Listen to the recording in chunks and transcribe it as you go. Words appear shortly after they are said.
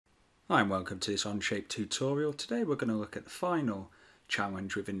Hi and welcome to this Onshape tutorial. Today we're going to look at the final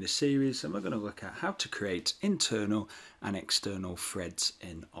challenge within the series and we're going to look at how to create internal and external threads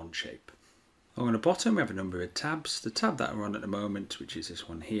in Onshape. On the bottom we have a number of tabs. The tab that we're on at the moment, which is this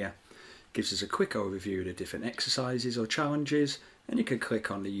one here, gives us a quick overview of the different exercises or challenges, and you can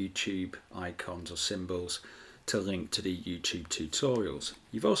click on the YouTube icons or symbols to link to the YouTube tutorials.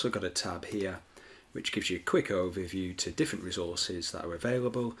 You've also got a tab here which gives you a quick overview to different resources that are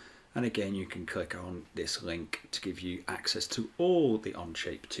available. And again, you can click on this link to give you access to all the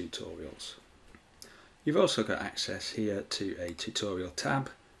Onshape tutorials. You've also got access here to a tutorial tab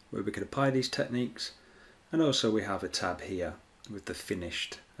where we can apply these techniques, and also we have a tab here with the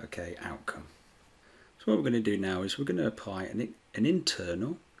finished outcome. So what we're going to do now is we're going to apply an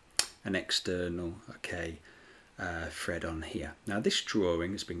internal and external thread on here. Now this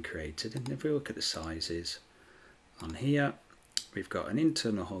drawing has been created, and if we look at the sizes on here, we've got an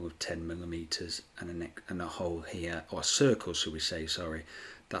internal hole of 10mm and a hole here, or a circle should we say, sorry,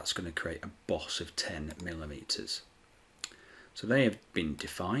 that's going to create a boss of 10mm. So they have been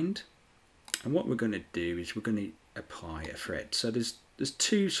defined, and what we're going to do is we're going to apply a thread. So there's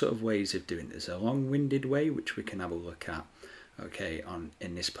two sort of ways of doing it. There's a long-winded way which we can have a look at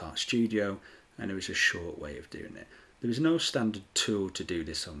in this part studio, and there is a short way of doing it. There is no standard tool to do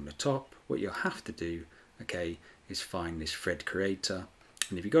this on the top. What you'll have to do is find this thread creator,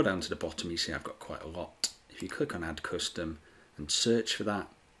 and if you go down to the bottom you see I've got quite a lot. If you click on add custom and search for that,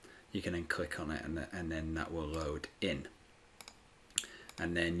 you can then click on it and then that will load in,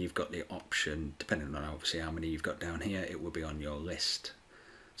 and then you've got the option, depending on obviously how many you've got down here, it will be on your list.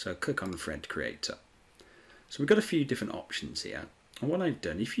 So click on the thread creator. So we've got a few different options here, and what I've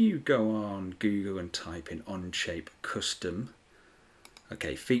done, if you go on Google and type in Onshape custom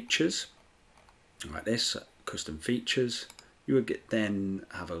features like this, custom features, you will then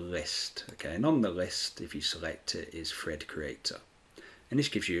have a list, and on the list, if you select it, is thread creator, and this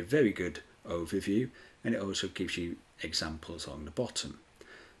gives you a very good overview, and it also gives you examples on the bottom.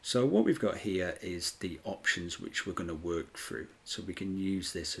 So what we've got here is the options which we're going to work through, so we can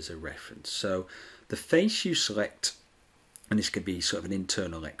use this as a reference. So the face you select, and this could be sort of an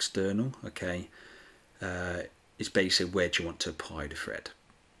internal, external, is basically where do you want to apply the thread.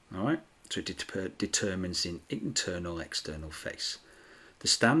 Alright, so it determines the internal, external face. The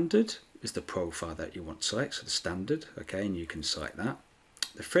standard is the profile that you want to select, so the standard, and you can select that.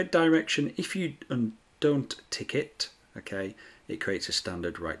 The thread direction, if you don't tick it, it creates a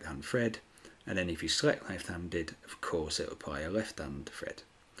standard right-hand thread, and then if you select left-handed, of course it will apply a left-hand thread.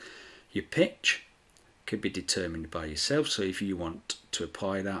 Your pitch could be determined by yourself, so if you want to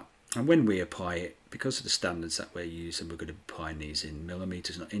apply that, and when we apply it, because of the standards that we're using, we're going to be applying these in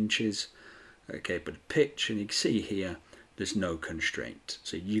millimeters, not inches. But the pitch, and you can see here, there's no constraint.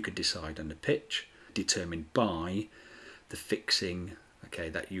 So you could decide on the pitch, determined by the fixing,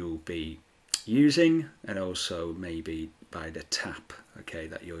 that you'll be using, and also maybe by the tap,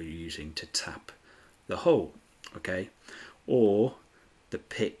 that you're using to tap the hole, or the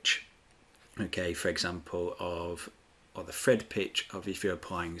pitch, for example, or the thread pitch of if you're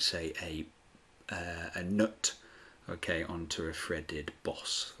applying, say, a nut, onto a threaded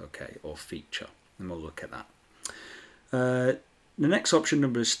boss, or feature, and we'll look at that. The next option,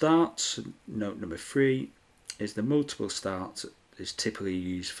 number of starts, note number 3, is the multiple starts is typically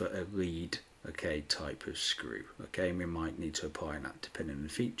used for a lead, type of screw, and we might need to apply that depending on the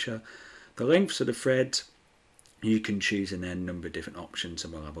feature. The lengths of the thread, you can choose an n number of different options,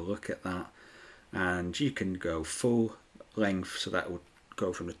 and we'll have a look at that. And you can go full length, so that will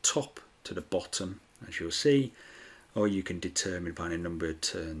go from the top to the bottom, as you'll see, or you can determine by a number of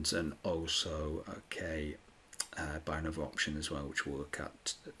turns, and also by another option as well, which we'll look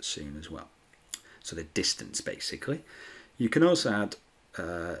at soon as well. So the distance, basically. You can also add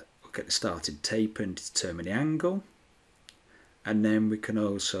look at the started taper and determine the angle, and then we can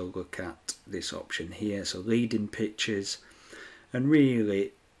also look at this option here, so leading pitches, and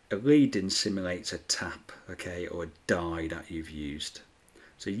really a lead-in simulates a tap, or a die that you've used.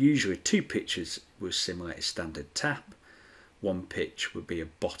 So usually 2 pitches will simulate a standard tap, 1 pitch would be a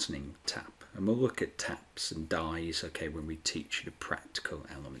bottoming tap, and we'll look at taps and dies, when we teach you the practical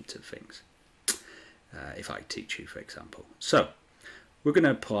element of things. If I teach you, for example. So we're going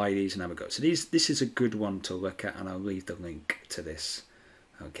to apply these and have a go. So this is a good one to look at, and I'll leave the link to this,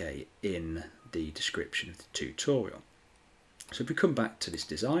 in the description of the tutorial. So if we come back to this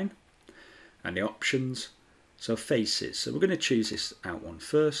design and the options, so faces, so we're going to choose this out one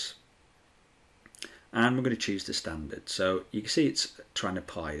first, and we're going to choose the standard. So you can see it's trying to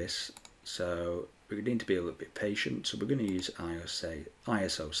apply this, so we need to be a little bit patient, so we're going to use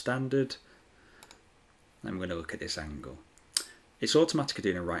ISO standard, and we're going to look at this angle. It's automatically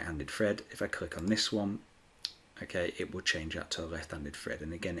doing a right-handed thread. If I click on this one, okay, it will change that to a left-handed thread,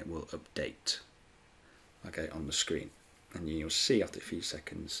 and again it will update, okay, on the screen, and you'll see after a few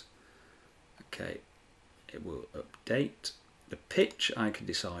seconds, okay, it will update. The pitch, I can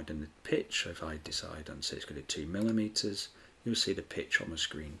decide on the pitch, so if I decide on, say it's going to be 2mm, you'll see the pitch on the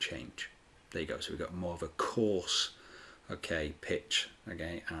screen change. There you go, so we've got more of a coarse, okay, pitch,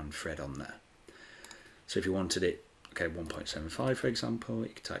 okay, and thread on there. So if you wanted it, okay, 1.75 for example, you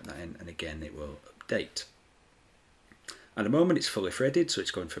can type that in, and again it will update. At the moment it's fully threaded, so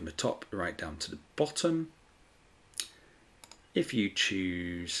it's going from the top right down to the bottom. If you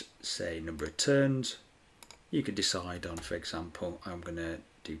choose, say, number of turns, you could decide on, for example, I'm going to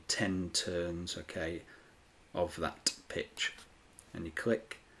do 10 turns, okay, of that pitch, and you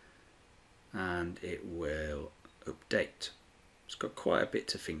click and it will update. It's got quite a bit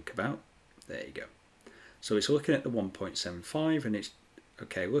to think about. There you go. So it's looking at the 1.75, and it's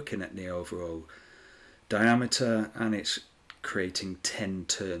okay looking at the overall diameter, and it's creating 10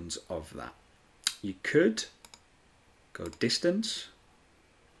 turns of that. You could go distance,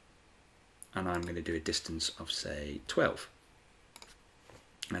 and I'm going to do a distance of, say, 12,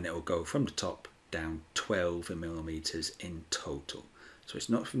 and it will go from the top down 12mm in total. So it's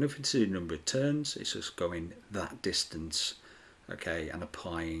not nothing to do with the number of turns, it's just going that distance, okay, and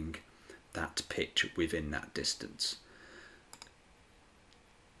applying that pitch within that distance.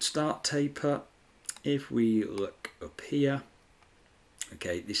 Start taper, if we look up here,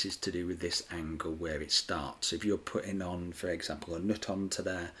 okay, this is to do with this angle where it starts. If you're putting on, for example, a nut onto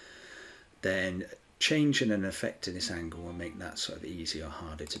there, then changing and affecting this angle will make that sort of easier or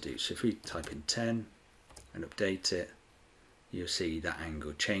harder to do. So if we type in 10 and update it, you'll see that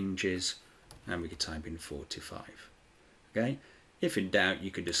angle changes, and we can type in 45. Okay, if in doubt,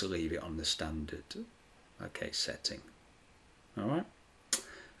 you can just leave it on the standard, okay, setting. All right,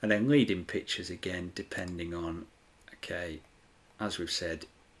 and then leading pitches again, depending on, okay, as we've said,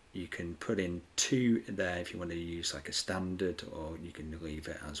 you can put in 2 there if you want to use like a standard, or you can leave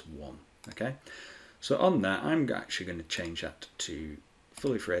it as 1. Okay, so on that, I'm actually going to change that to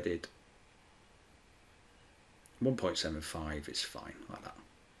fully threaded. 1.75 is fine like that,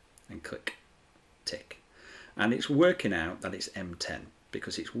 and click tick, and it's working out that it's M10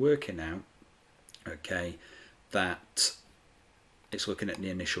 because it's working out, okay, that it's looking at the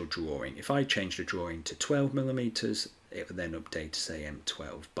initial drawing. If I change the drawing to 12mm, it will then update to say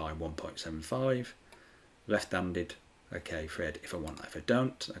M12 by 1.75, left-handed, okay, thread if I want that. If I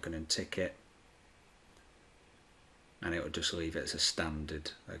don't, I can untick it, and it will just leave it as a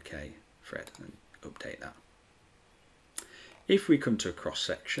standard, okay, thread, and update that. If we come to a cross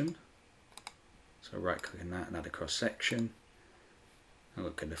section, so right click on that and add a cross section, and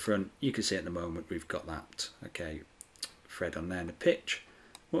look at the front, you can see at the moment we've got that, okay, thread on there and the pitch.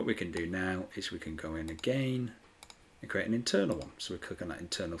 What we can do now is we can go in again and create an internal one. So we click on that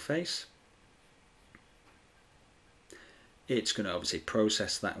internal face. It's going to obviously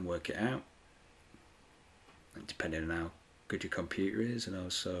process that and work it out, and depending on how good your computer is and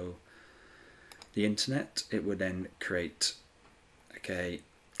also the internet, it would then create, okay,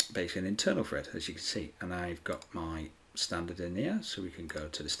 basically an internal thread, as you can see. And I've got my standard in here, so we can go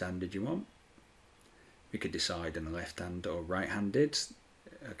to the standard you want. We could decide on the left-handed or right-handed,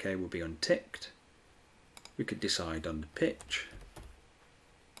 okay, will be unticked. We could decide on the pitch,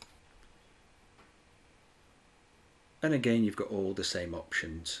 and again you've got all the same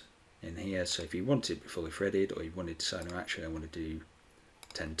options in here. So if you wanted it fully threaded, or you wanted to decide, no, actually I want to do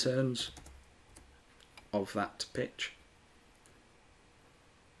 10 turns of that pitch,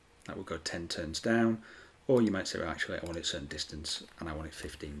 that will go 10 turns down. Or you might say, well, actually I want it a certain distance and I want it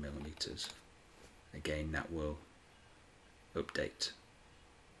 15mm. Again, that will update.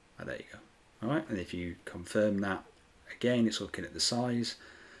 Oh, there you go. Alright, and if you confirm that, again it's looking at the size,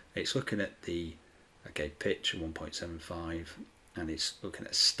 it's looking at the, okay, pitch of 1.75, and it's looking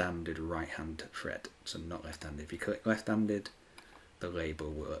at a standard right hand thread, so not left-handed. If you click left-handed, the label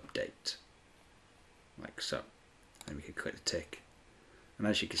will update like so, and we can click the tick, and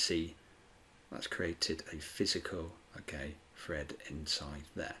as you can see, that's created a physical, okay, thread inside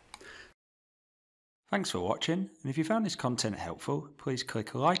there. Thanks for watching, and if you found this content helpful, please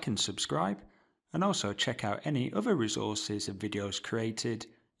click like and subscribe, and also check out any other resources and videos created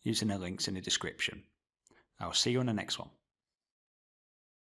using the links in the description. I'll see you on the next one.